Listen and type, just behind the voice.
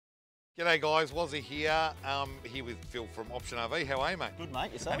G'day guys, Wazzy here. Here with Phil from Option RV. How are you, mate? Good,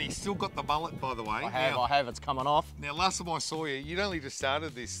 mate. Yourself? And he's still got the mullet, by the way. I have. It's coming off. Now, last time I saw you, you'd only just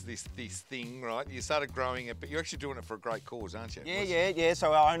started this thing, right? You started growing it, but you're actually doing it for a great cause, aren't you? Yeah.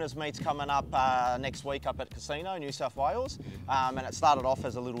 So our owners' meet's coming up next week up at Casino, New South Wales, and it started off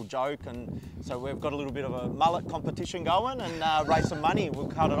as a little joke, and so we've got a little bit of a mullet competition going and raise some money. We'll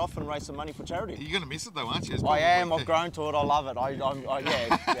cut it off and raise some money for charity. You're going to miss it though, aren't you? I am. I've grown to it. I love it.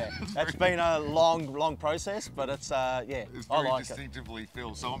 Yeah. It's been a long process, but it's It's I very like distinctively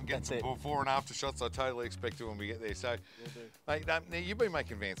Phil. So I'm getting That's some before and after shots. I totally expect it when we get there. So, mate, now you've been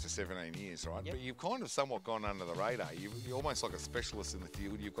making vans for 17 years, right? Yep. But you've kind of somewhat gone under the radar. You're almost like a specialist in the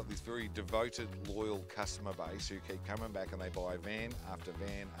field. You've got this very devoted, loyal customer base who keep coming back and they buy van after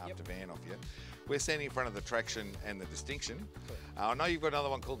van after van off you. We're standing in front of the Traction and the Distinction. I know you've got another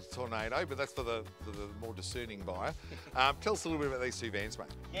one called the Tornado, but that's for the more discerning buyer. Tell us a little bit about these two vans, mate.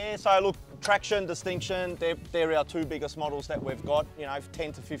 Yeah, so look, Traction, Distinction, they're our two biggest models that we've got.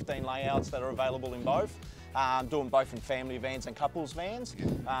 10 to 15 layouts that are available in both. Doing both in family vans and couples vans.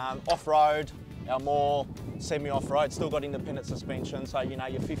 Off-road, our more semi-off-road, still got independent suspension, so your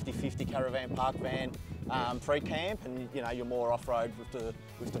 50-50 caravan park van, free camp, and your more off-road with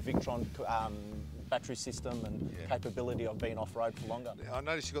the Victron battery system and capability of being off-road for longer. I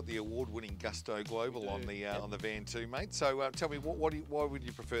noticed you got the award-winning Gusto Global on the van too, mate. So tell me, why would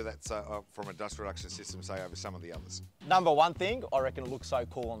you prefer that from a dust reduction system, say, over some of the others? Number one thing, I reckon it looks so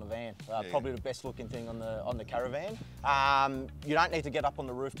cool on the van. Probably the best looking thing on the Caravan. You don't need to get up on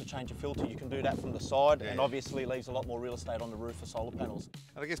the roof to change your filter. You can do that from the side, and obviously leaves a lot more real estate on the roof for solar panels.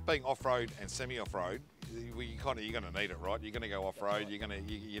 And I guess being off-road and semi-off-road, you're going to need it, right? You're going to go off-road.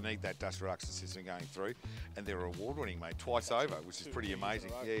 You need that dust reduction system going through, and they're award-winning, mate, twice over, which is pretty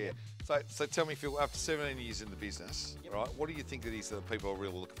amazing. Yeah. So tell me, Phil, after 17 years in the business, right? What do you think it is that people are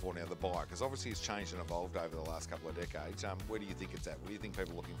really looking for now, the buyer? Because obviously it's changed and evolved over the last couple of decades. Where do you think it's at? What do you think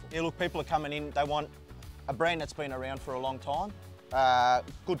people are looking for? Yeah, look, people are coming in. They want a brand that's been around for a long time,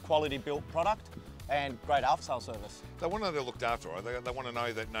 good quality built product, and great after sale service. They want to know they're looked after, right? They want to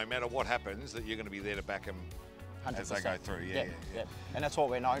know that no matter what happens, that you're going to be there to back them 100%. As they go through. Yeah. And that's what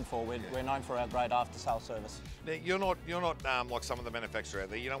we're known for. We're known for our great after sale service. Now, you're not like some of the manufacturers out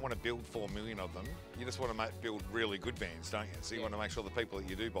there. You don't want to build 4 million of them. You just want to build really good vans, don't you? So you want to make sure the people that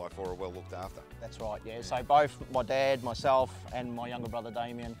you do buy for are well looked after. That's right. Yeah. So both my dad, myself, and my younger brother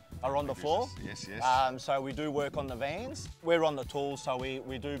Damien are on the floor. Yes. So we do work on the vans. We're on the tools, so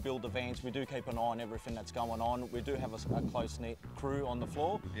we do build the vans. We do keep an eye on everything that's going on. We do have a close-knit crew on the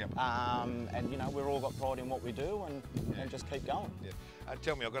floor. Yep. And we've all got pride in what we do and just keep going. Yeah.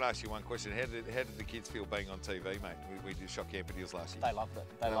 Tell me, I've got to ask you one question. How did the kids feel being on TV, mate? We did Shot Camper Deals last year. They loved it.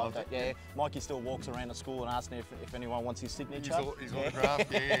 They loved it. Yeah. Mikey still walks around the school and asks me if anyone wants his signature. His autograph.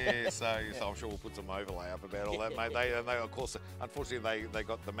 So I'm sure we'll put some overlay up about all that, mate. They of course, unfortunately, they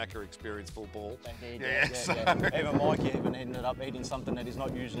got the Macca Experience full ball. They did. Yeah. Even Mikey even ended up eating something that he's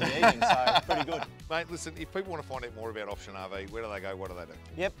not usually eating. So pretty good. Mate, listen, if people want to find out more about Option RV, where do they go? What do they do?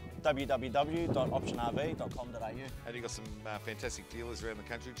 Yep, www.optionrv.com.au. And you've got some fantastic dealers around the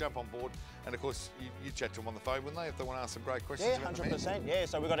country. Jump on board, and of course, you chat to them on the phone, wouldn't they, if they want to ask some great questions? Yeah, 100%. Yeah,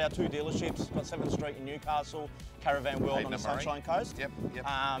 so we've got our two dealerships. We've got 7th Street in Newcastle, Caravan World on the Sunshine Coast. Yep.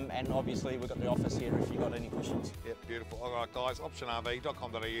 And obviously, we've got the office here if you've got any questions. Yep, beautiful. All right, guys,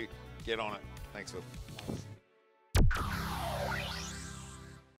 optionrv.com.au. Get on it. Thanks, Phil.